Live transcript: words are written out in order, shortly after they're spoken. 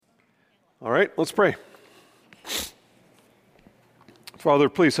All right, let's pray. Father,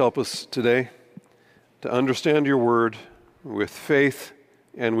 please help us today to understand your word with faith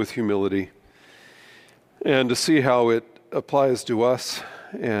and with humility, and to see how it applies to us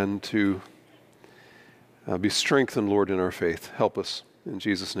and to be strengthened, Lord, in our faith. Help us. In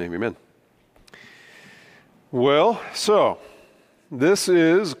Jesus' name, amen. Well, so this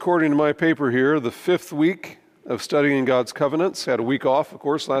is, according to my paper here, the 5th week of studying God's covenants. Had a week off, of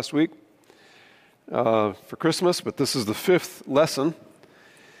course, last week for Christmas, but this is the 5th lesson.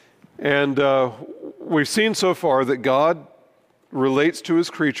 And we've seen so far that God relates to his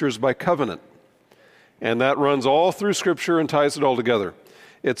creatures by covenant. And that runs all through Scripture and ties it all together.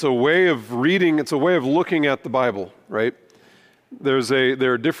 It's a way of reading, it's a way of looking at the Bible, right? There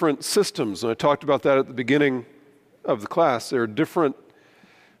are different systems, and I talked about that at the beginning of the class. There are different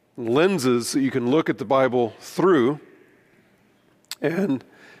lenses that you can look at the Bible through, and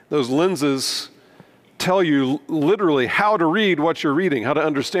those lenses tell you literally how to read what you're reading, how to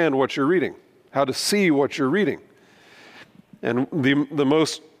understand what you're reading, how to see what you're reading. And the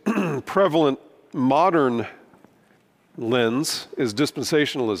most prevalent modern lens is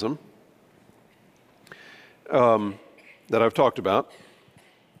dispensationalism that I've talked about.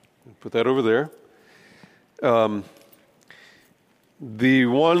 Put that over there. The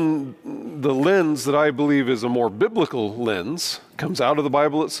lens that I believe is a more biblical lens, comes out of the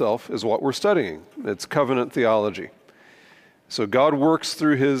Bible itself, is what we're studying. It's covenant theology. So God works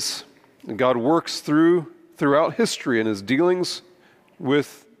throughout history in his dealings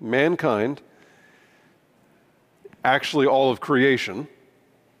with mankind, actually all of creation,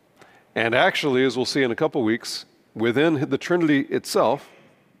 and actually, as we'll see in a couple weeks, within the Trinity itself,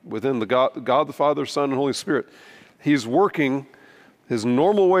 within the God the Father, Son, and Holy Spirit, he's working. His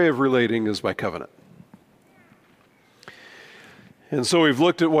normal way of relating is by covenant. And so we've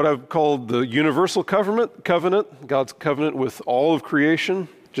looked at what I've called the universal covenant, God's covenant with all of creation,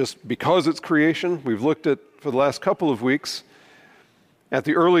 just because it's creation. We've looked at, for the last couple of weeks, at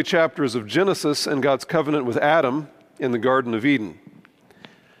the early chapters of Genesis and God's covenant with Adam in the Garden of Eden.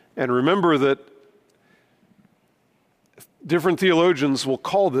 And remember that different theologians will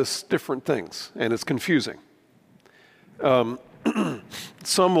call this different things, and it's confusing.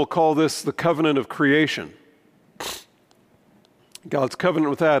 Some will call this the covenant of creation. God's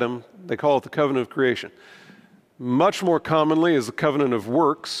covenant with Adam, they call it the covenant of creation. Much more commonly is the covenant of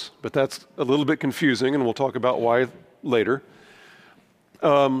works, but that's a little bit confusing, and we'll talk about why later.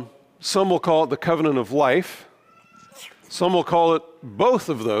 Some will call it the covenant of life. Some will call it both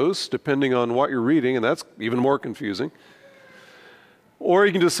of those, depending on what you're reading, and that's even more confusing. Or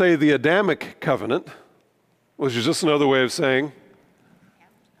you can just say the Adamic covenant, which is just another way of saying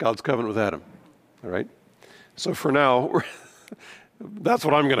God's covenant with Adam, all right? So for now, that's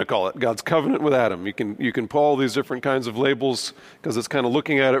what I'm going to call it, God's covenant with Adam. You can pull all these different kinds of labels because it's kind of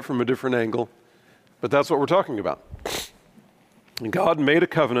looking at it from a different angle, but that's what we're talking about. And God made a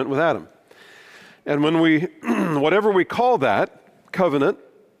covenant with Adam. And when whatever we call that covenant,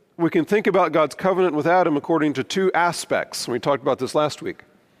 we can think about God's covenant with Adam according to two aspects. We talked about this last week.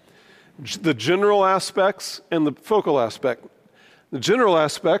 The general aspects and the focal aspect. The general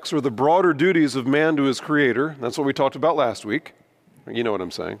aspects are the broader duties of man to his creator. That's what we talked about last week. You know what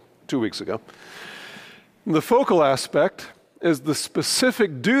I'm saying, 2 weeks ago. The focal aspect is the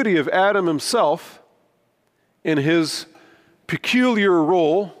specific duty of Adam himself in his peculiar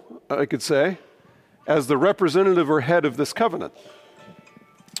role, I could say, as the representative or head of this covenant.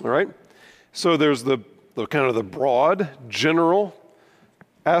 All right? So there's the kind of the broad, general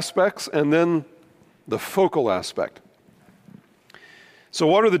aspects, and then the focal aspect. So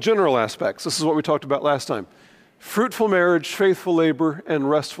what are the general aspects? This is what we talked about last time. Fruitful marriage, faithful labor, and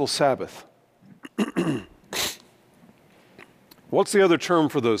restful Sabbath. What's the other term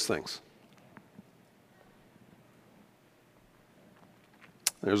for those things?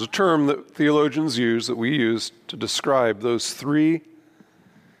 There's a term that theologians use, that we use to describe those three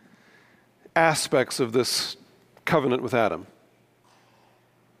aspects of this covenant with Adam.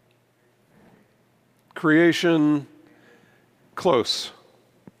 Creation, close.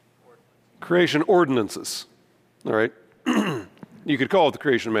 Creation ordinances, all right? You could call it the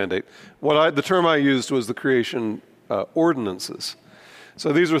creation mandate. The term I used was the creation ordinances.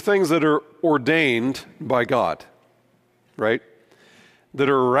 So these are things that are ordained by God, right? That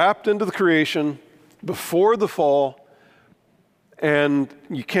are wrapped into the creation before the fall, and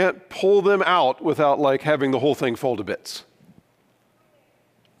you can't pull them out without like having the whole thing fall to bits.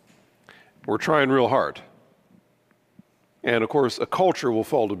 We're trying real hard. And of course, a culture will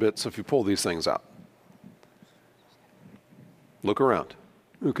fall to bits if you pull these things out. Look around,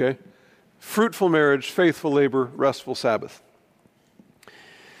 okay? fruitful marriage, faithful labor, restful Sabbath.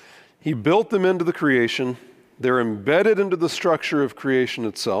 He built them into the creation. They're embedded into the structure of creation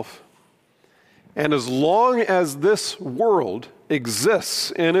itself. And as long as this world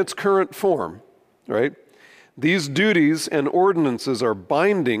exists in its current form, right, these duties and ordinances are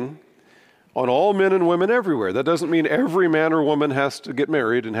binding on all men and women everywhere. That doesn't mean every man or woman has to get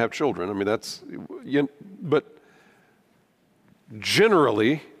married and have children. I mean, but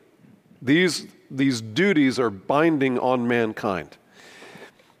generally, these duties are binding on mankind.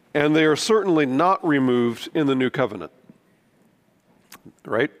 And they are certainly not removed in the new covenant,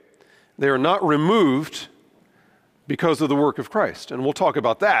 right? They are not removed because of the work of Christ. And we'll talk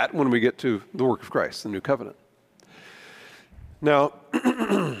about that when we get to the work of Christ, the new covenant. Now,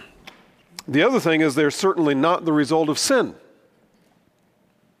 the other thing is they're certainly not the result of sin.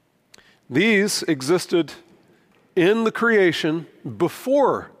 These existed in the creation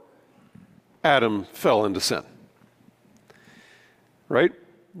before Adam fell into sin, right?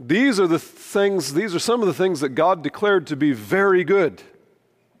 These are some of the things that God declared to be very good.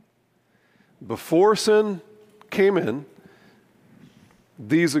 Before sin came in,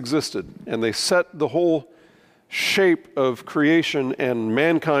 these existed, and they set the whole shape of creation and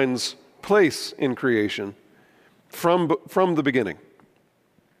mankind's place in creation from the beginning.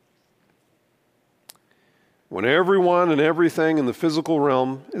 When everyone and everything in the physical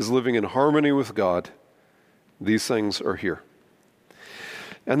realm is living in harmony with God, these things are here.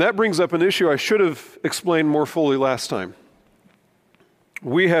 And that brings up an issue I should have explained more fully last time.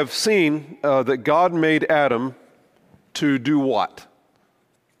 We have seen that God made Adam to do what?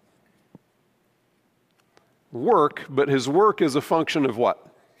 Work, but his work is a function of what?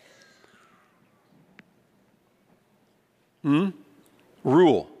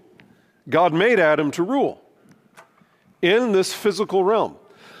 Rule. God made Adam to rule in this physical realm.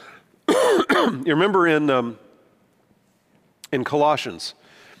 You remember in Colossians,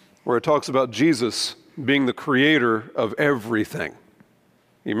 where it talks about Jesus being the creator of everything.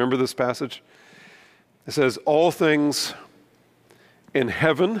 You remember this passage? It says, all things in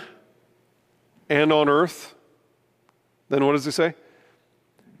heaven and on earth. Then what does it say?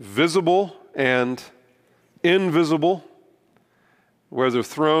 Visible and invisible, whether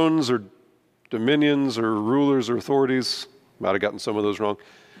thrones or dominions or rulers or authorities. Might have gotten some of those wrong.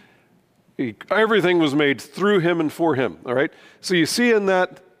 Everything was made through him and for him, all right? So you see in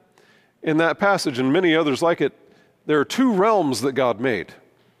that passage and many others like it, there are two realms that God made.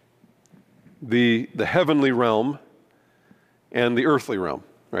 The heavenly realm and the earthly realm,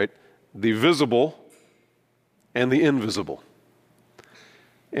 right? The visible and the invisible.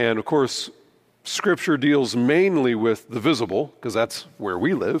 And of course, Scripture deals mainly with the visible, because that's where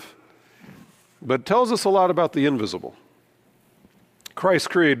we live, but tells us a lot about the invisible.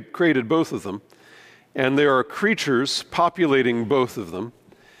 Christ created both of them, and there are creatures populating both of them,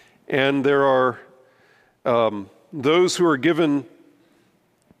 and there are those who are given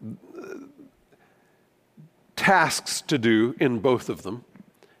tasks to do in both of them.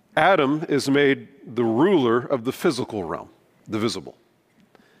 Adam is made the ruler of the physical realm, the visible.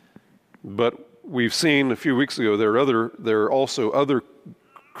 But we've seen a few weeks ago there are also other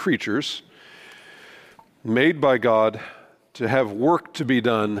creatures made by God to have work to be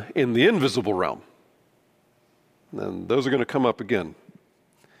done in the invisible realm. And those are going to come up again.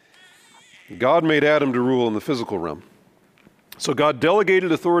 God made Adam to rule in the physical realm. So God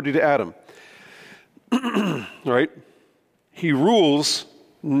delegated authority to Adam. Right? He rules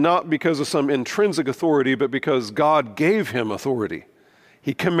not because of some intrinsic authority, but because God gave him authority.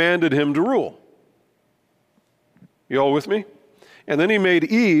 He commanded him to rule. You all with me? And then he made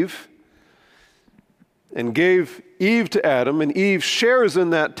Eve and gave Eve to Adam, and Eve shares in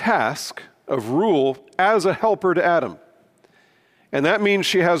that task of rule as a helper to Adam. And that means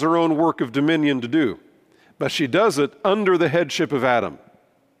she has her own work of dominion to do, but she does it under the headship of Adam.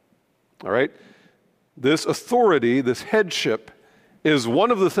 All right? This authority, this headship, is one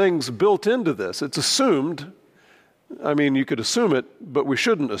of the things built into this. It's assumed. I mean, you could assume it, but we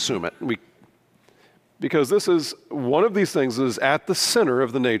shouldn't assume it. Because this is one of these things that is at the center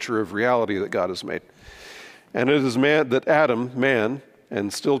of the nature of reality that God has made. And it is that Adam, man,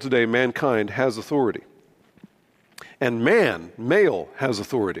 and still today mankind, has authority. And man, male, has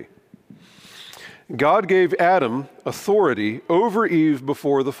authority. God gave Adam authority over Eve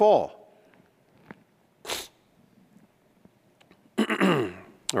before the fall.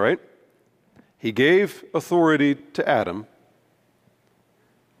 All right? He gave authority to Adam,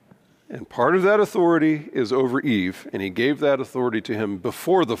 and part of that authority is over Eve, and he gave that authority to him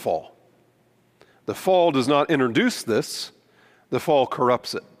before the fall. The fall does not introduce this, the fall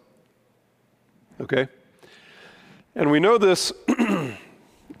corrupts it. Okay? And we know this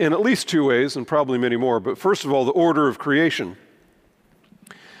in at least two ways, and probably many more. But first of all, the order of creation.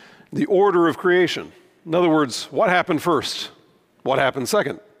 The order of creation. In other words, what happened first? What happened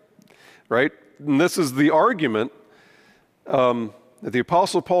second? Right? And this is the argument that the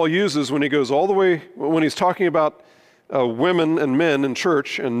Apostle Paul uses when he goes all the way, when he's talking about women and men in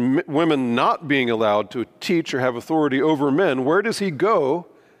church and women not being allowed to teach or have authority over men. Where does he go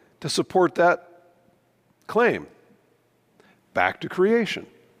to support that claim? Back to creation,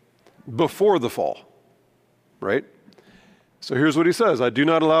 before the fall, right? So here's what he says: I do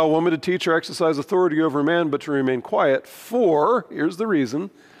not allow a woman to teach or exercise authority over a man, but to remain quiet, for, here's the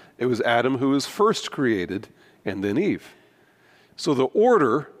reason, it was Adam who was first created, and then Eve. So the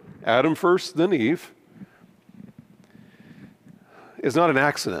order, Adam first, then Eve, is not an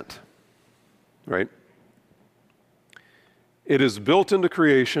accident, right? It is built into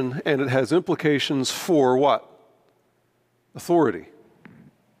creation, and it has implications for what? Authority.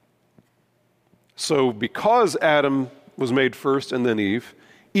 So because Adam was made first and then Eve,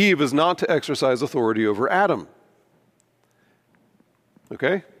 Eve is not to exercise authority over Adam.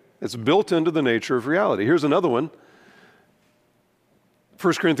 Okay? It's built into the nature of reality. Here's another one.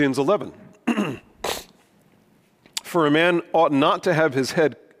 1 Corinthians 11. For a man ought not to have his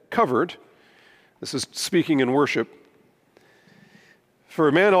head covered. This is speaking in worship. For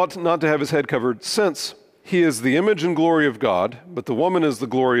a man ought not to have his head covered, since he is the image and glory of God, but the woman is the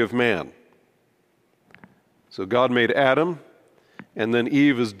glory of man. So God made Adam, and then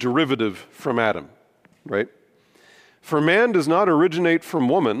Eve is derivative from Adam, right? For man does not originate from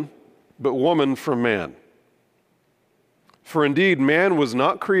woman, but woman from man. For indeed, man was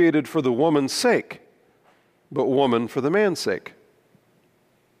not created for the woman's sake, but woman for the man's sake.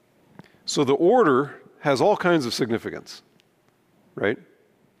 So the order has all kinds of significance, right?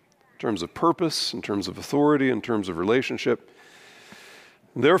 In terms of purpose, in terms of authority, in terms of relationship.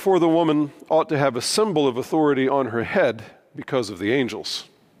 Therefore, the woman ought to have a symbol of authority on her head because of the angels.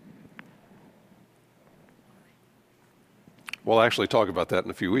 We'll actually talk about that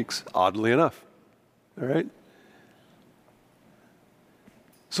in a few weeks, oddly enough. All right?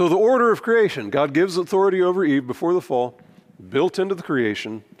 So the order of creation, God gives authority over Eve before the fall, built into the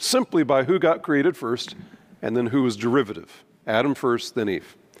creation, simply by who got created first, and then who was derivative. Adam first, then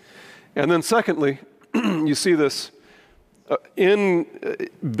Eve. And then secondly, you see this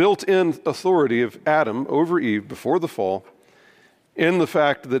built-in authority of Adam over Eve before the fall in the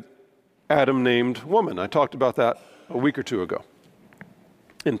fact that Adam named woman. I talked about that a week or two ago,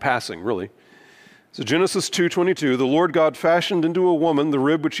 in passing, really. So Genesis 2:22, the Lord God fashioned into a woman the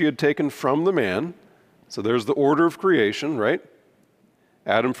rib which he had taken from the man. So there's the order of creation, right?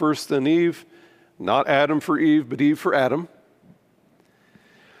 Adam first, then Eve. Not Adam for Eve, but Eve for Adam.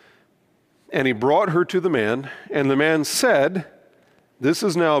 And he brought her to the man, and the man said, this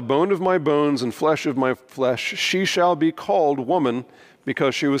is now bone of my bones and flesh of my flesh. She shall be called woman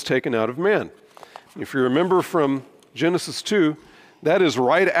because she was taken out of man. If you remember from Genesis 2, that is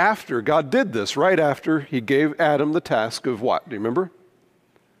right after God did this, right after he gave Adam the task of what? Do you remember?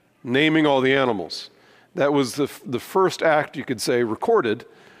 Naming all the animals. That was the first act, you could say, recorded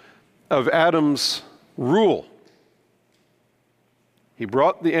of Adam's rule. He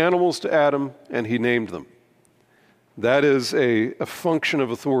brought the animals to Adam and he named them. That is a function of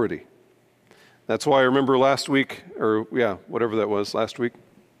authority. That's why I remember last week, whatever that was, last week,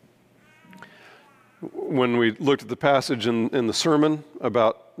 when we looked at the passage in the sermon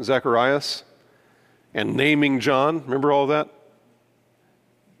about Zacharias and naming John. Remember all that?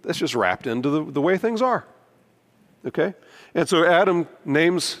 That's just wrapped into the way things are. Okay? And so Adam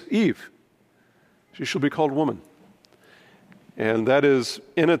names Eve. She shall be called woman. And that is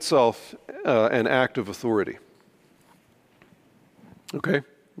in itself an act of authority. Okay?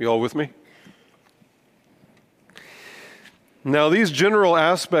 You all with me? Now, these general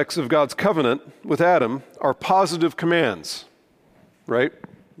aspects of God's covenant with Adam are positive commands, right?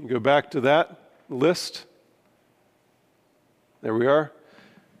 You go back to that list. There we are.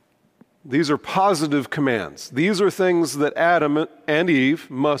 These are positive commands. These are things that Adam and Eve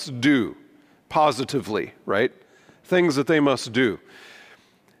must do positively, right? Things that they must do.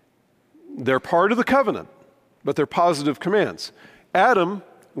 They're part of the covenant, but they're positive commands. Adam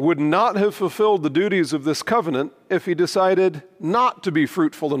would not have fulfilled the duties of this covenant if he decided not to be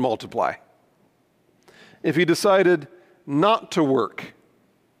fruitful and multiply. If he decided not to work.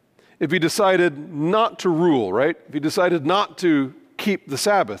 If he decided not to rule, right? If he decided not to keep the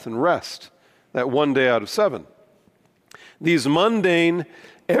Sabbath and rest, that one day out of 7. These mundane,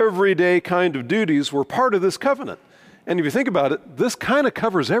 everyday kind of duties were part of this covenant. And if you think about it, this kind of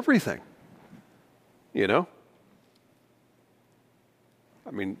covers everything. you know?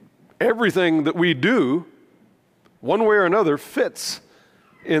 I mean, everything that we do, one way or another, fits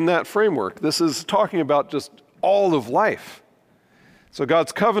in that framework. This is talking about just all of life. So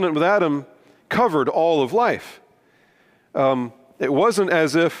God's covenant with Adam covered all of life. It wasn't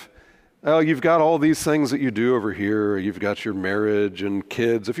as if, you've got all these things that you do over here. You've got your marriage and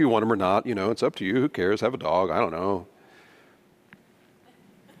kids, if you want them or not. You know, it's up to you. Who cares? Have a dog. I don't know.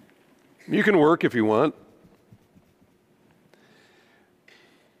 You can work if you want.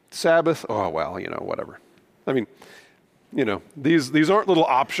 Sabbath, oh, well, you know, whatever. I mean, you know, these aren't little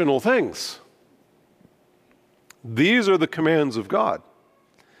optional things. These are the commands of God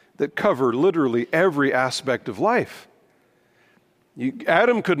that cover literally every aspect of life.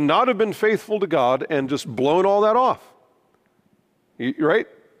 Adam could not have been faithful to God and just blown all that off. Right?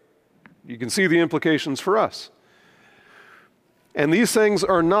 You can see the implications for us. And these things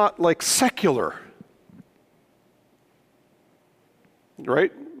are not like secular.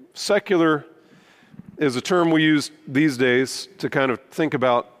 Right? Secular is a term we use these days to kind of think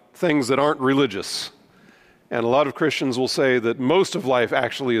about things that aren't religious. And a lot of Christians will say that most of life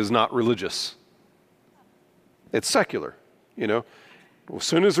actually is not religious. It's secular, you know. As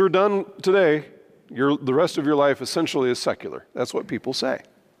soon as we're done today, the rest of your life essentially is secular. That's what people say.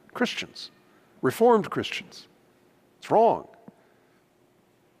 Christians, Reformed Christians. It's wrong.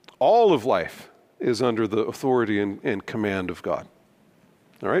 All of life is under the authority and command of God.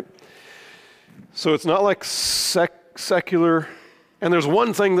 All right? So it's not like secular, and there's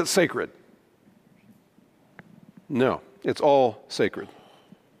one thing that's sacred. No, it's all sacred.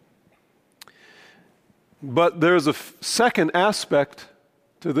 But there's a second aspect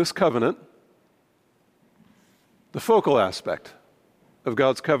to this covenant, the focal aspect of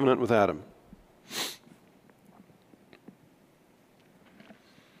God's covenant with Adam.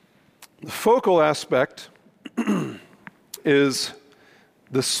 The focal aspect is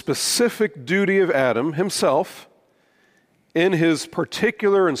the specific duty of Adam himself in his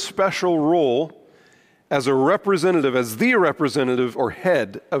particular and special role as a representative, as the representative or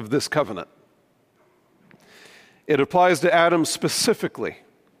head of this covenant. It applies to Adam specifically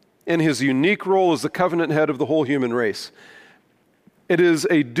in his unique role as the covenant head of the whole human race. It is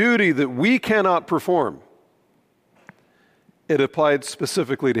a duty that we cannot perform. It applied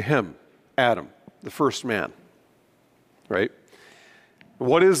specifically to him, Adam, the first man, right?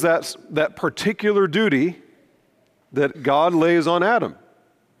 What is that particular duty that God lays on Adam?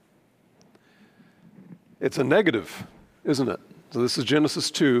 It's a negative, isn't it? So this is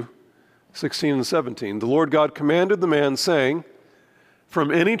Genesis 2, 16 and 17. The Lord God commanded the man, saying, "From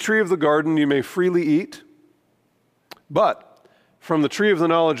any tree of the garden you may freely eat, but from the tree of the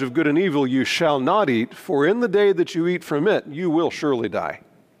knowledge of good and evil you shall not eat, for in the day that you eat from it, you will surely die."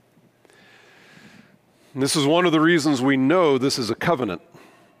 And this is one of the reasons we know this is a covenant.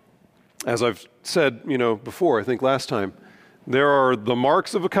 As I've said, before, I think last time, there are the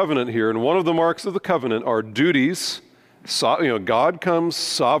marks of a covenant here, and one of the marks of the covenant are duties. God comes,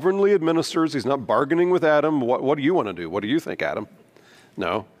 sovereignly administers. He's not bargaining with Adam. What do you want to do? What do you think, Adam?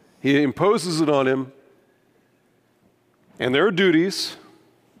 No. He imposes it on him. And there are duties,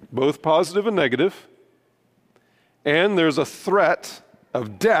 both positive and negative. And there's a threat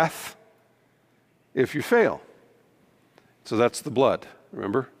of death if you fail. So that's the blood,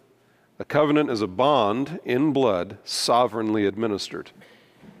 remember? A covenant is a bond in blood, sovereignly administered.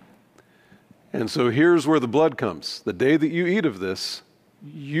 And so here's where the blood comes. The day that you eat of this,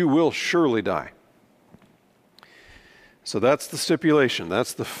 you will surely die. So that's the stipulation.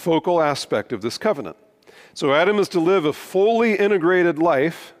 That's the focal aspect of this covenant. So Adam is to live a fully integrated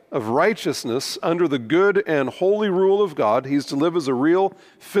life of righteousness under the good and holy rule of God. He's to live as a real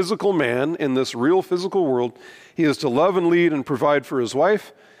physical man in this real physical world. He is to love and lead and provide for his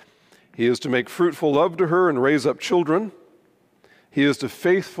wife. He is to make fruitful love to her and raise up children. He is to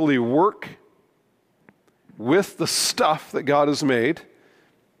faithfully work with the stuff that God has made.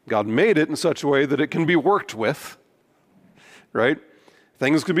 God made it in such a way that it can be worked with, right?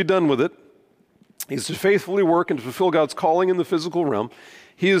 Things can be done with it. He's to faithfully work and to fulfill God's calling in the physical realm.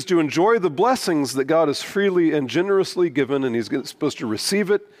 He is to enjoy the blessings that God has freely and generously given, and he's supposed to receive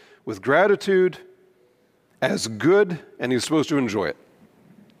it with gratitude as good, and he's supposed to enjoy it.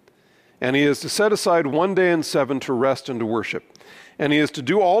 And he is to set aside one day in 7 to rest and to worship. And he is to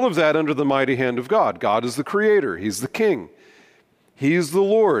do all of that under the mighty hand of God. God is the creator. He's the king. He's the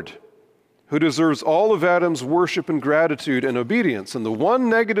Lord who deserves all of Adam's worship and gratitude and obedience. And the one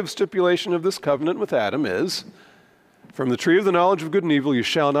negative stipulation of this covenant with Adam is, from the tree of the knowledge of good and evil you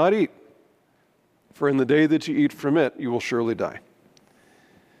shall not eat, for in the day that you eat from it you will surely die.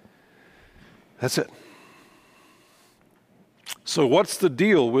 That's it. So what's the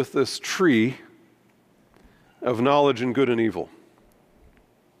deal with this tree of knowledge and good and evil?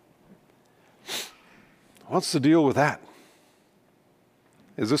 What's the deal with that?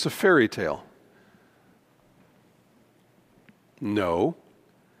 Is this a fairy tale? No.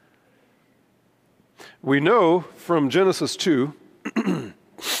 We know from Genesis 2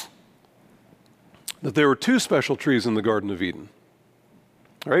 that there were two special trees in the Garden of Eden.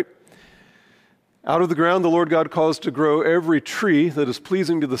 All right? Out of the ground the Lord God caused to grow every tree that is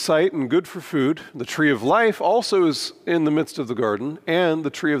pleasing to the sight and good for food. The tree of life also is in the midst of the garden, and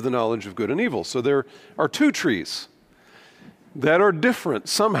the tree of the knowledge of good and evil. So there are two trees that are different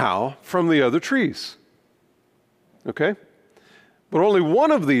somehow from the other trees. Okay? But only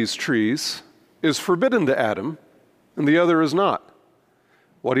one of these trees is forbidden to Adam, and the other is not.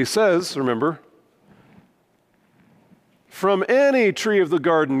 What he says, remember, from any tree of the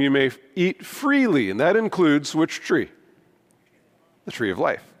garden you may eat freely, and that includes which tree? The tree of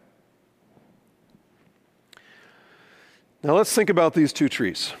life. Now let's think about these two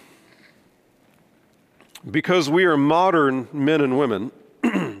trees. Because we are modern men and women,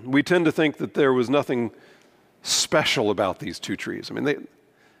 we tend to think that there was nothing special about these two trees. I mean,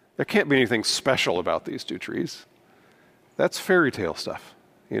 there can't be anything special about these two trees. That's fairy tale stuff.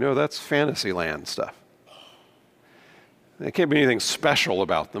 You know, that's fantasy land stuff. There can't be anything special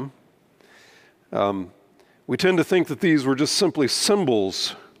about them. We tend to think that these were just simply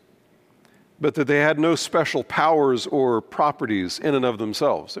symbols, but that they had no special powers or properties in and of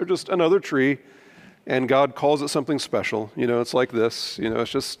themselves. They're just another tree, and God calls it something special. You know, it's like this. You know,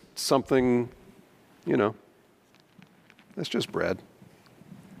 it's just something, you know, it's just bread.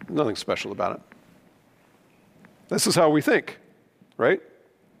 Nothing special about it. This is how we think, right?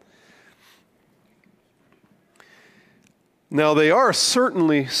 Now, they are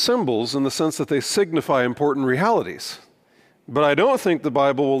certainly symbols in the sense that they signify important realities. But I don't think the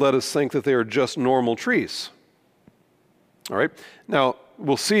Bible will let us think that they are just normal trees. All right? Now,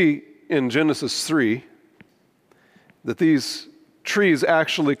 we'll see in Genesis 3 that these trees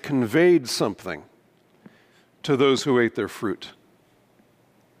actually conveyed something to those who ate their fruit.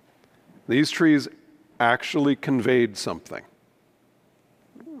 These trees actually conveyed something.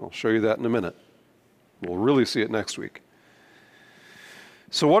 I'll show you that in a minute. We'll really see it next week.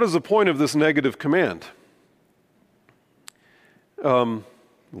 So what is the point of this negative command?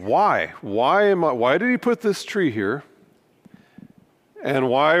 Why? Why did he put this tree here? And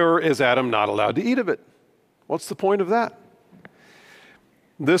why is Adam not allowed to eat of it? What's the point of that?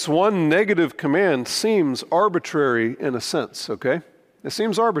 This one negative command seems arbitrary in a sense, okay? It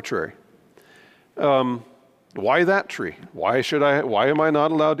seems arbitrary. Why that tree? Why am I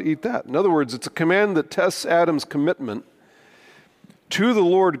not allowed to eat that? In other words, it's a command that tests Adam's commitment to the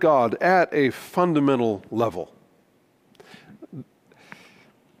Lord God at a fundamental level.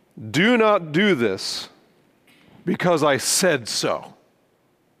 Do not do this because I said so.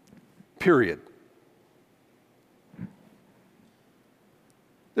 Period.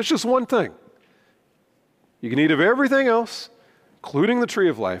 It's just one thing. You can eat of everything else, including the tree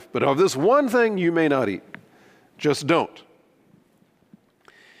of life, but of this one thing you may not eat. Just don't.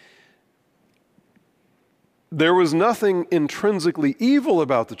 There was nothing intrinsically evil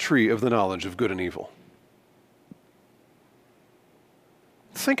about the tree of the knowledge of good and evil.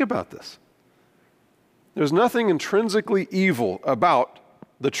 Think about this. There's nothing intrinsically evil about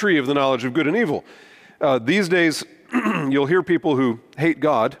the tree of the knowledge of good and evil. These days, you'll hear people who hate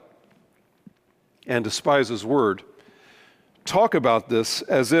God and despise His word talk about this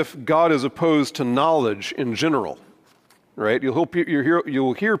as if God is opposed to knowledge in general, right?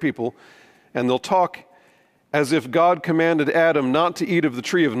 You'll hear people, and they'll talk as if God commanded Adam not to eat of the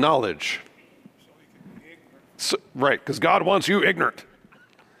tree of knowledge. Right, because God wants you ignorant.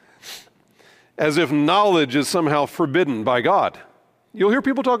 As if knowledge is somehow forbidden by God. You'll hear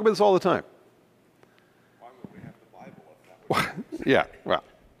people talk about this all the time. Why would we have the Bible if that was... Yeah, well,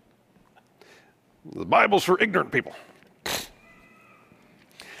 the Bible's for ignorant people.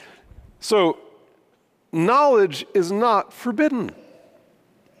 So, knowledge is not forbidden.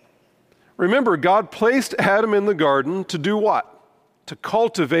 Remember, God placed Adam in the garden to do what? To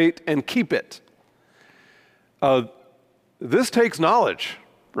cultivate and keep it. This takes knowledge,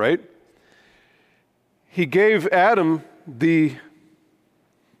 right? He gave Adam the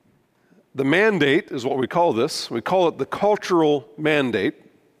mandate, is what we call this. We call it the cultural mandate,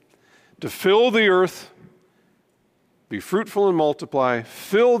 to fill the earth, be fruitful and multiply,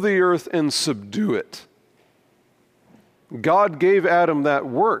 fill the earth and subdue it. God gave Adam that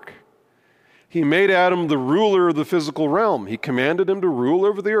work. He made Adam the ruler of the physical realm. He commanded him to rule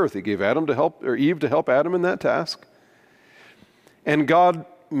over the earth. He gave Eve to help Adam in that task. And God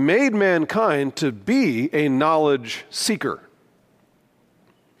made mankind to be a knowledge seeker.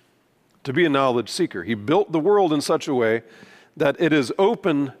 To be a knowledge seeker. He built the world in such a way that it is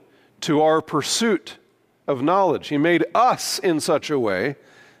open to our pursuit of knowledge. He made us in such a way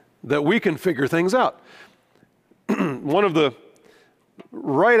that we can figure things out.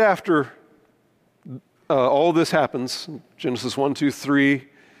 Right after all this happens, Genesis 1, 2, 3,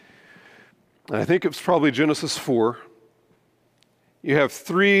 I think it's probably Genesis 4, you have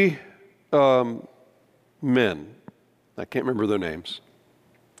three men. I can't remember their names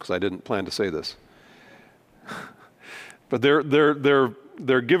because I didn't plan to say this. But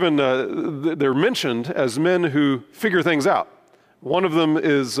they're given, they're mentioned as men who figure things out. One of them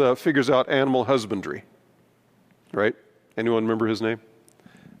figures out animal husbandry, right? Anyone remember his name?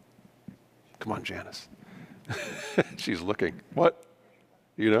 Come on, Janice. She's looking. What?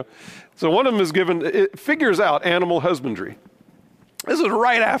 So one of them it figures out animal husbandry. This is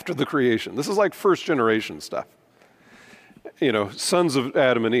right after the creation. This is like first generation stuff. Sons of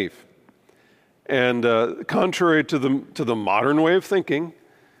Adam and Eve. And contrary to the modern way of thinking,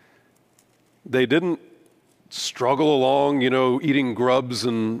 they didn't struggle along, eating grubs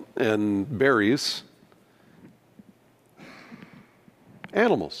and berries.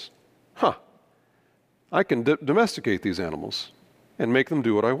 Animals. I can domesticate these animals and make them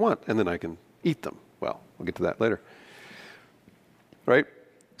do what I want, and then I can eat them. Well, we'll get to that later. Right?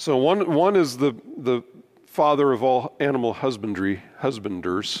 So one is the father of all animal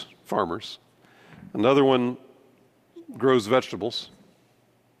husbanders, farmers. Another one grows vegetables.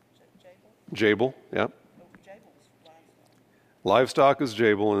 Jabal, yeah. Livestock is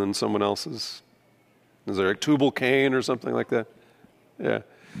Jabal, and then someone else is there like Tubal Cain or something like that? Yeah.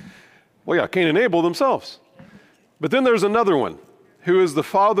 Well, yeah, Cain and Abel themselves. But then there's another one who is the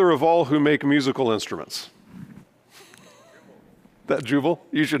father of all who make musical instruments. That Jubal?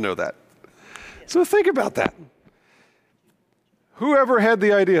 You should know that. So think about that. Whoever had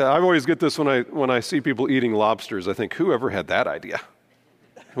the idea? I always get this when I see people eating lobsters. I think, whoever had that idea?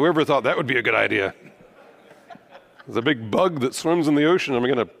 Whoever thought that would be a good idea? There's a big bug that swims in the ocean. I'm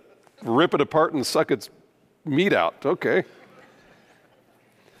going to rip it apart and suck its meat out. Okay.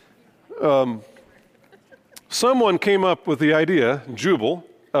 Someone came up with the idea, Jubal,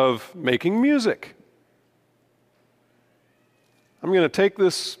 of making music. I'm going to take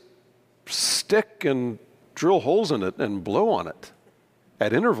this stick and drill holes in it and blow on it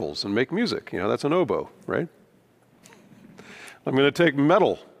at intervals and make music. That's an oboe, right? I'm going to take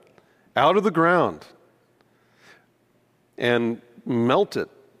metal out of the ground and melt it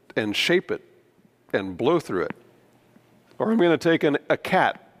and shape it and blow through it. Or I'm going to take a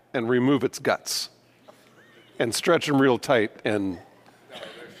cat and remove its guts and stretch them real tight and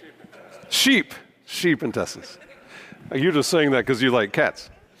sheep intestines. You're just saying that because you like cats.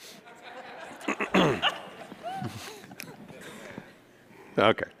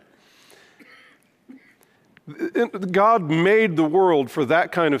 Okay. God made the world for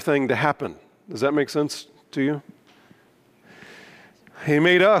that kind of thing to happen. Does that make sense to you? He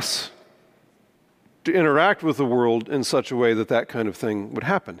made us to interact with the world in such a way that kind of thing would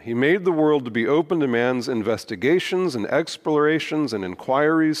happen. He made the world to be open to man's investigations and explorations and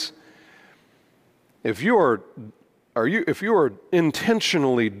inquiries. If you are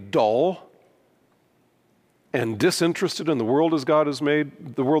intentionally dull and disinterested in the world as God has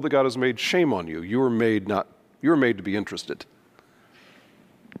made, the world that God has made, shame on you. You were made to be interested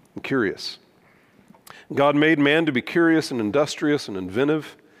and curious. God made man to be curious and industrious and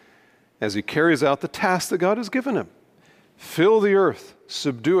inventive as he carries out the task that God has given him. Fill the earth,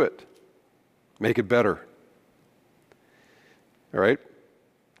 subdue it, make it better. All right?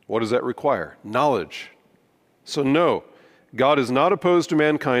 What does that require? Knowledge. So no, God is not opposed to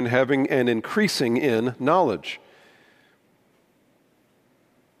mankind having and increasing in knowledge.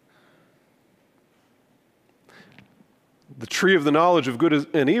 The tree of the knowledge of good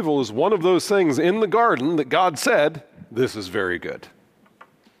and evil is one of those things in the garden that God said, this is very good.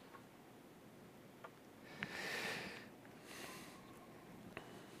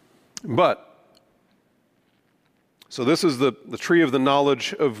 So this is the tree of the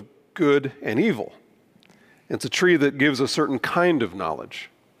knowledge of good and evil. It's a tree that gives a certain kind of knowledge.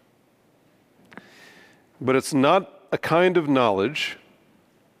 But it's not a kind of knowledge,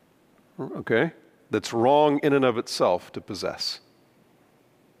 okay, that's wrong in and of itself to possess.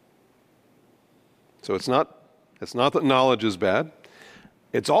 So it's not that knowledge is bad.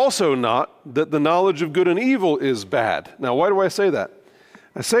 It's also not that the knowledge of good and evil is bad. Now, why do I say that?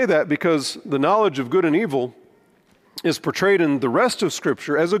 I say that because the knowledge of good and evil is portrayed in the rest of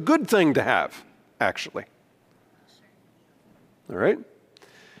Scripture as a good thing to have, actually. All right?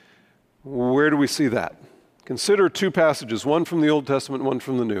 Where do we see that? Consider two passages, one from the Old Testament, one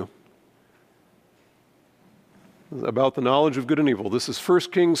from the New, about the knowledge of good and evil. This is 1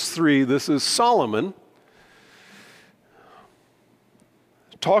 Kings 3. This is Solomon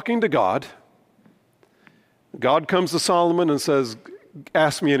talking to God. God comes to Solomon and says,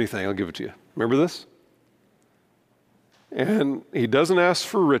 ask me anything, I'll give it to you. Remember this? And he doesn't ask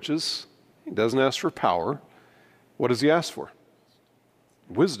for riches. He doesn't ask for power. What does he ask for?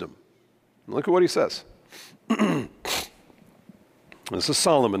 Wisdom. And look at what he says. This is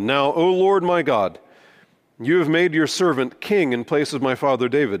Solomon. Now, O Lord my God, you have made your servant king in place of my father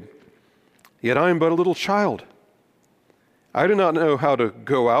David. Yet I am but a little child. I do not know how to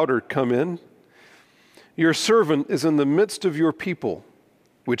go out or come in. Your servant is in the midst of your people,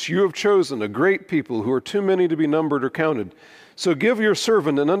 which you have chosen, a great people who are too many to be numbered or counted. So give your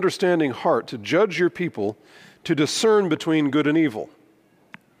servant an understanding heart to judge your people, to discern between good and evil.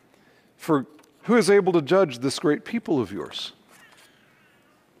 For who is able to judge this great people of yours?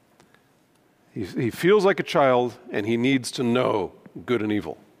 He feels like a child, and he needs to know good and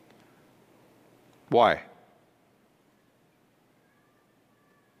evil. Why?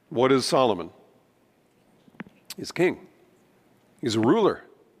 What is Solomon? He's king. He's a ruler.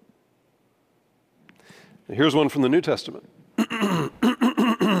 Here's one from the New Testament.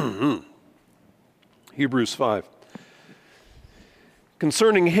 Hebrews 5.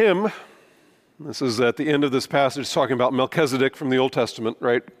 Concerning him, this is at the end of this passage talking about Melchizedek from the Old Testament,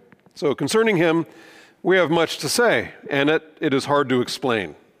 right? So concerning him, we have much to say, and it is hard to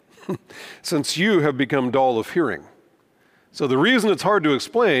explain, since you have become dull of hearing. So the reason it's hard to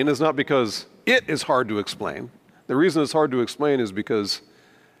explain is not because it is hard to explain. The reason it's hard to explain is because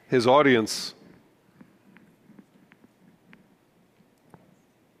his audience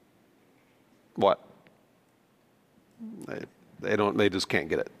what? They just can't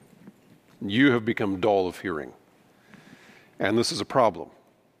get it. You have become dull of hearing. And this is a problem.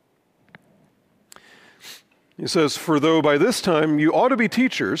 He says, for though by this time you ought to be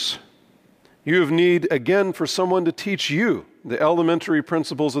teachers, you have need again for someone to teach you the elementary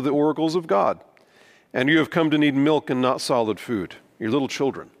principles of the oracles of God. And you have come to need milk and not solid food, your little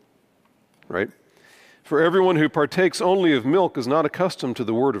children, right? For everyone who partakes only of milk is not accustomed to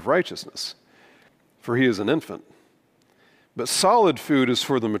the word of righteousness, for he is an infant. But solid food is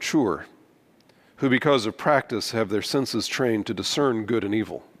for the mature, who because of practice have their senses trained to discern good and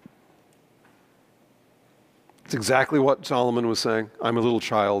evil. It's exactly what Solomon was saying. I'm a little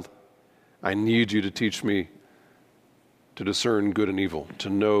child. I need you to teach me to discern good and evil, to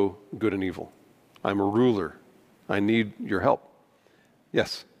know good and evil. I'm a ruler. I need your help.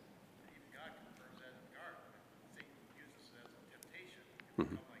 Yes? Even God confirms that in the garden. Satan uses it as a temptation.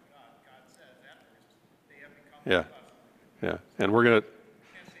 Mm-hmm. Oh my God. God says afterwards, they have become yeah. us. Yeah. And we're going to... You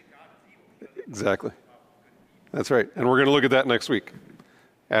can't say God is evil. Exactly. That's right. And we're going to look at that next week.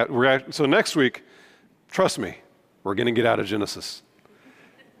 So next week, trust me, we're going to get out of Genesis.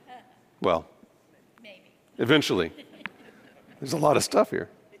 Well, maybe. Eventually. There's a lot of stuff here.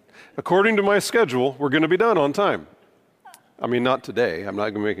 According to my schedule, we're going to be done on time. I mean, not today. I'm not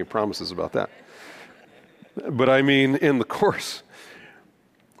going to make any promises about that. But I mean in the course.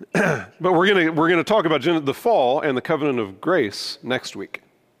 But we're going to talk about the fall and the covenant of grace next week.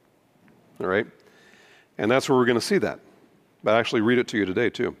 All right? And that's where we're going to see that. But I'll actually read it to you today,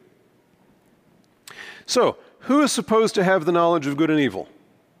 too. So, who is supposed to have the knowledge of good and evil?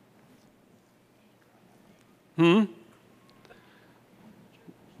 The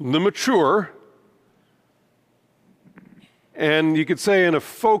mature, and you could say in a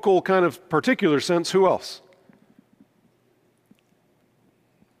focal kind of particular sense, who else?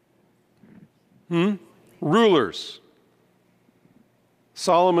 Rulers.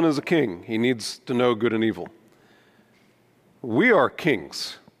 Solomon is a king. He needs to know good and evil. We are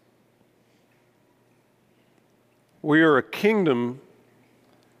kings. We are a kingdom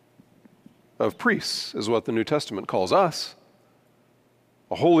of priests, is what the New Testament calls us.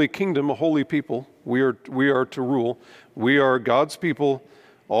 A holy kingdom, a holy people. We are to rule. We are God's people.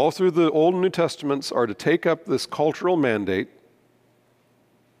 All through the Old and New Testaments are to take up this cultural mandate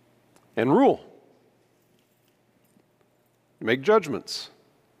and rule. Make judgments.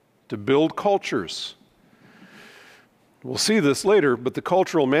 To build cultures. We'll see this later, but the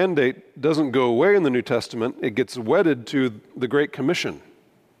cultural mandate doesn't go away in the New Testament. It gets wedded to the Great Commission.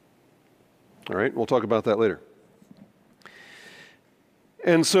 All right, we'll talk about that later.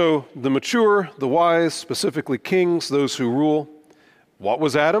 And so the mature, the wise, specifically kings, those who rule, What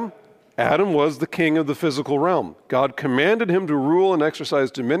was Adam? Adam was the king of the physical realm. God commanded him to rule and exercise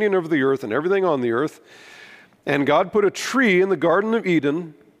dominion over the earth and everything on the earth. And God put a tree in the Garden of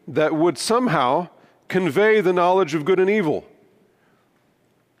Eden that would somehow convey the knowledge of good and evil.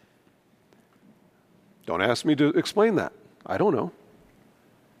 Don't ask me to explain that. I don't know.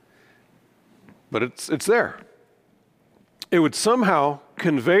 But it's there. It would somehow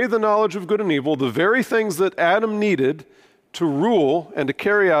convey the knowledge of good and evil, the very things that Adam needed to rule and to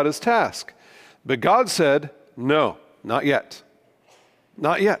carry out his task. But God said, no, not yet.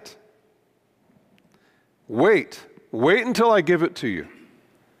 Not yet. Wait until I give it to you.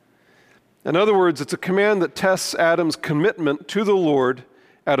 In other words, it's a command that tests Adam's commitment to the Lord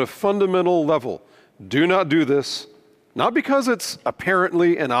at a fundamental level. Do not do this, not because it's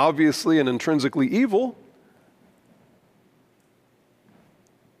apparently and obviously and intrinsically evil.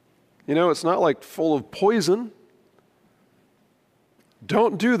 You know, it's not like full of poison.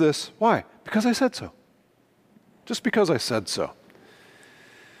 Don't do this. Why? Because I said so. Just because I said so.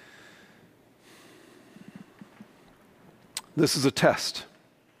 This is a test.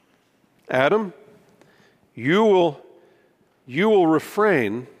 Adam, you will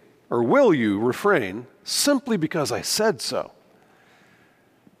refrain, or will you refrain, simply because I said so.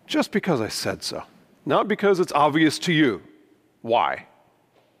 Just because I said so. Not because it's obvious to you. Why?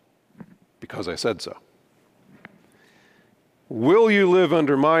 Because I said so. Will you live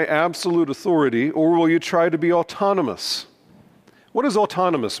under my absolute authority, or will you try to be autonomous? What does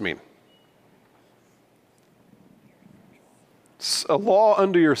autonomous mean? It's a law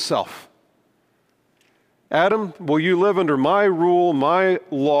unto yourself. Adam, will you live under my rule, my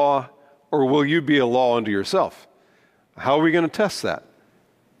law, or will you be a law unto yourself? How are we going to test that?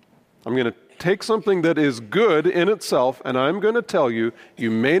 I'm going to take something that is good in itself, and I'm going to tell you,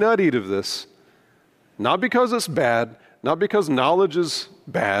 you may not eat of this, not because it's bad, not because knowledge is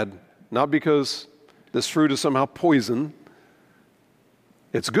bad, not because this fruit is somehow poison.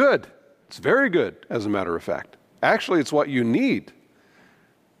 It's good. It's very good, as a matter of fact. Actually, it's what you need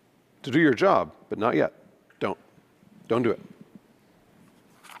to do your job, but not yet. Don't do it.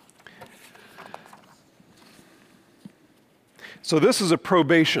 So this is a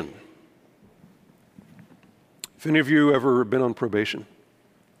probation. Have any of you ever been on probation?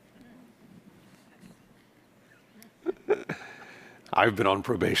 I've been on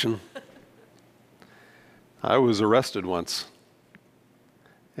probation. I was arrested once.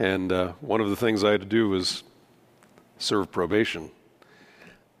 And one of the things I had to do was serve probation.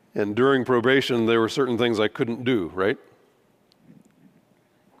 And during probation, there were certain things I couldn't do, right?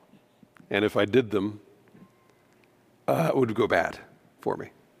 And if I did them, it would go bad for me.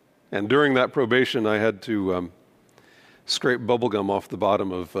 And during that probation, I had to scrape bubble gum off the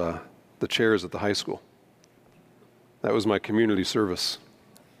bottom of the chairs at the high school. That was my community service.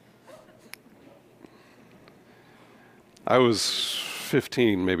 I was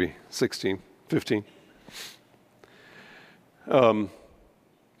 15, maybe 16, 15.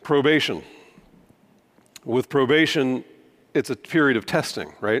 Probation. With probation, it's a period of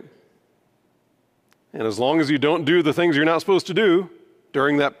testing, right? And as long as you don't do the things you're not supposed to do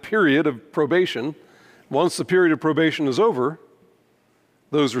during that period of probation, once the period of probation is over,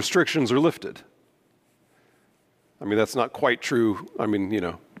 those restrictions are lifted. I mean, that's not quite true. I mean,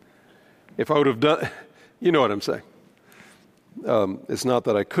 if I would have done, you know what I'm saying. It's not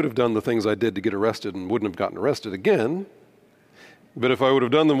that I could have done the things I did to get arrested and wouldn't have gotten arrested again, but if I would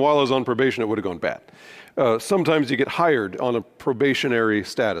have done them while I was on probation, it would have gone bad. Sometimes you get hired on a probationary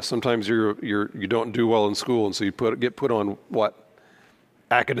status. Sometimes you don't do well in school, and so you get put on what?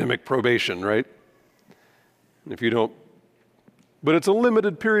 Academic probation, right? And if you don't, but it's a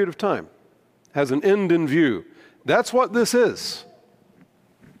limited period of time, has an end in view. That's what this is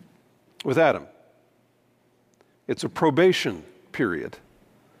with Adam. It's a probation period.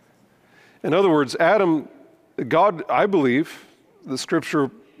 In other words, Adam, God, I believe, the Scripture,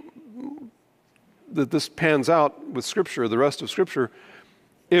 that this pans out with Scripture, the rest of Scripture,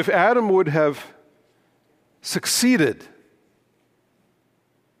 if Adam would have succeeded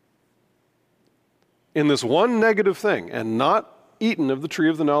in this one negative thing and not eaten of the tree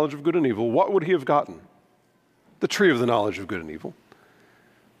of the knowledge of good and evil, what would he have gotten? The tree of the knowledge of good and evil.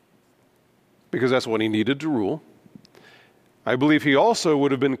 Because that's what he needed to rule. I believe he also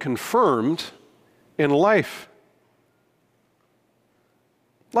would have been confirmed in life.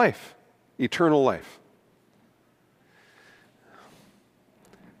 Life. Eternal life.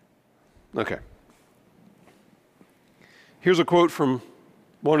 Okay. Here's a quote from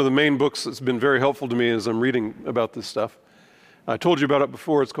one of the main books that's been very helpful to me as I'm reading about this stuff. I told you about it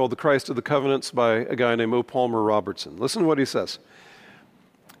before. It's called The Christ of the Covenants by a guy named O. Palmer Robertson. Listen to what he says.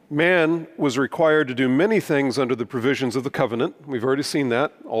 Man was required to do many things under the provisions of the covenant. We've already seen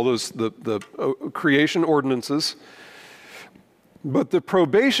that, all those the creation ordinances. But the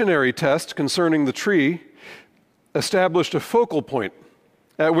probationary test concerning the tree established a focal point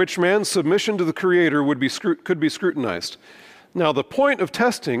at which man's submission to the Creator could be scrutinized. Now, the point of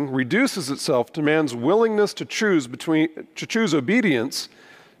testing reduces itself to man's willingness to choose obedience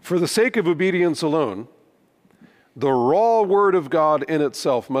for the sake of obedience alone. The raw word of God in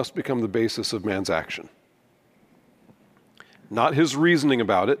itself must become the basis of man's action. Not his reasoning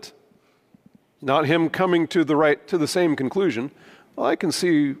about it, not him coming to the same conclusion. Well, I can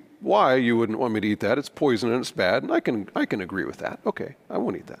see why you wouldn't want me to eat that. It's poison and it's bad, and I can agree with that. Okay, I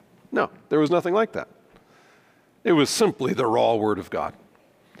won't eat that. No, there was nothing like that. It was simply the raw word of God.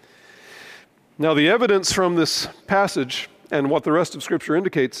 Now, the evidence from this passage and what the rest of Scripture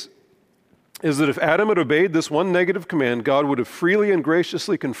indicates is that if Adam had obeyed this one negative command, God would have freely and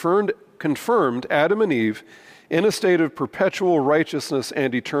graciously confirmed Adam and Eve in a state of perpetual righteousness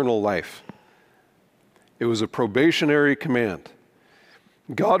and eternal life. It was a probationary command.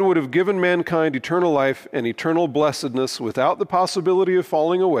 God would have given mankind eternal life and eternal blessedness without the possibility of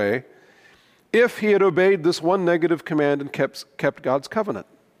falling away if he had obeyed this one negative command and kept God's covenant.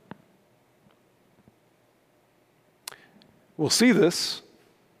 We'll see this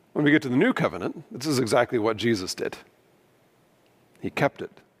when we get to the new covenant. This is exactly what Jesus did. He kept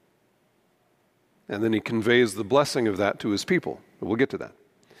it. And then he conveys the blessing of that to his people. But we'll get to that.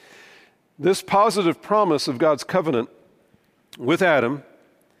 This positive promise of God's covenant with Adam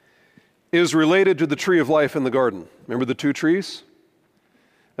is related to the tree of life in the garden. Remember the two trees?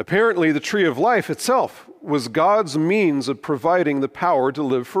 Apparently, the tree of life itself was God's means of providing the power to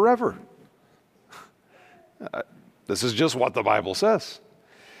live forever. This is just what the Bible says.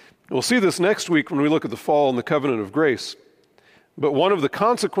 We'll see this next week when we look at the fall and the covenant of grace. But one of the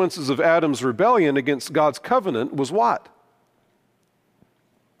consequences of Adam's rebellion against God's covenant was what?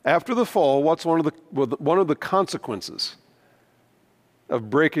 After the fall, what's one of the consequences of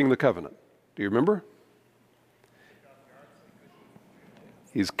breaking the covenant? Do you remember?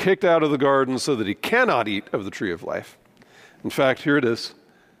 He's kicked out of the garden so that he cannot eat of the tree of life. In fact, here it is.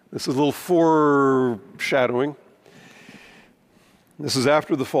 This is a little foreshadowing. This is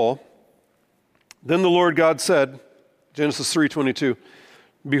after the fall. Then the Lord God said, Genesis 3:22,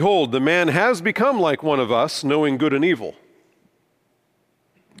 "Behold, the man has become like one of us, knowing good and evil."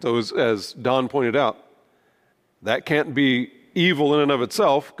 So as Don pointed out, that can't be evil in and of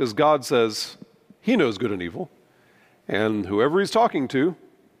itself, because God says he knows good and evil. And whoever he's talking to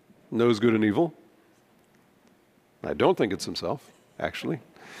knows good and evil. I don't think it's himself, actually.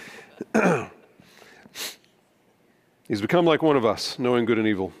 He's become like one of us, knowing good and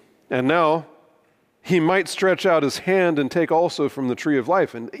evil. And now he might stretch out his hand and take also from the tree of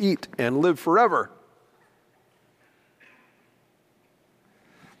life and eat and live forever.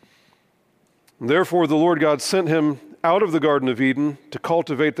 Therefore, the Lord God sent him out of the Garden of Eden to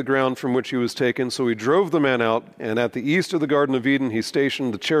cultivate the ground from which he was taken. So he drove the man out, and at the east of the Garden of Eden he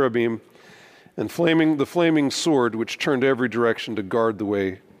stationed the cherubim and the flaming sword, which turned every direction to guard the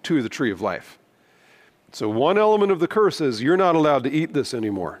way to the tree of life. So one element of the curse is you're not allowed to eat this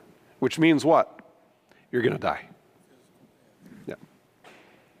anymore, which means what? You're going to die. Yeah.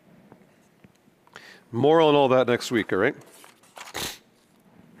 More on all that next week, all right?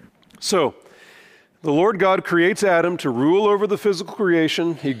 So, the Lord God creates Adam to rule over the physical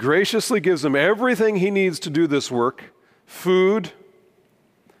creation. He graciously gives him everything he needs to do this work: food,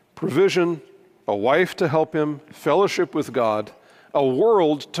 provision, a wife to help him, fellowship with God, a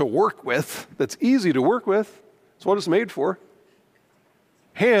world to work with that's easy to work with. That's what it's made for.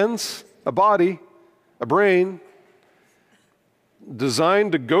 Hands, a body, a brain,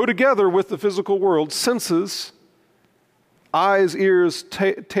 designed to go together with the physical world. Senses, eyes, ears,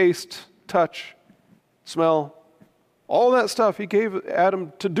 taste, touch, smell, all that stuff he gave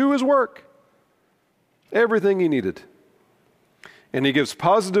Adam to do his work. Everything he needed. And he gives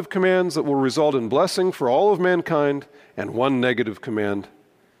positive commands that will result in blessing for all of mankind, and one negative command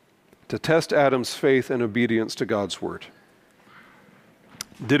to test Adam's faith and obedience to God's word.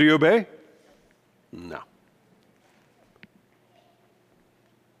 Did he obey? No.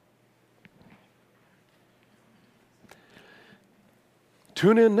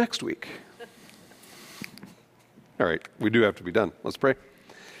 Tune in next week. All right, we do have to be done. Let's pray.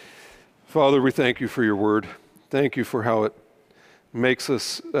 Father, we thank you for your word. Thank you for how it makes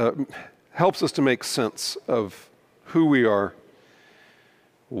us, helps us to make sense of who we are,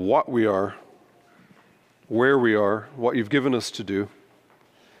 what we are, where we are, what you've given us to do,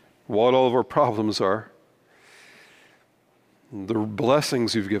 what all of our problems are. the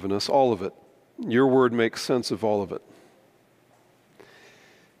blessings you've given us, all of it. Your word makes sense of all of it.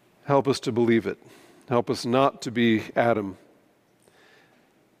 Help us to believe it. Help us not to be Adam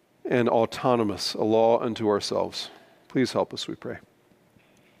and autonomous, a law unto ourselves. Please help us, we pray.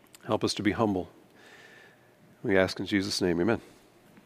 Help us to be humble. We ask in Jesus' name, amen.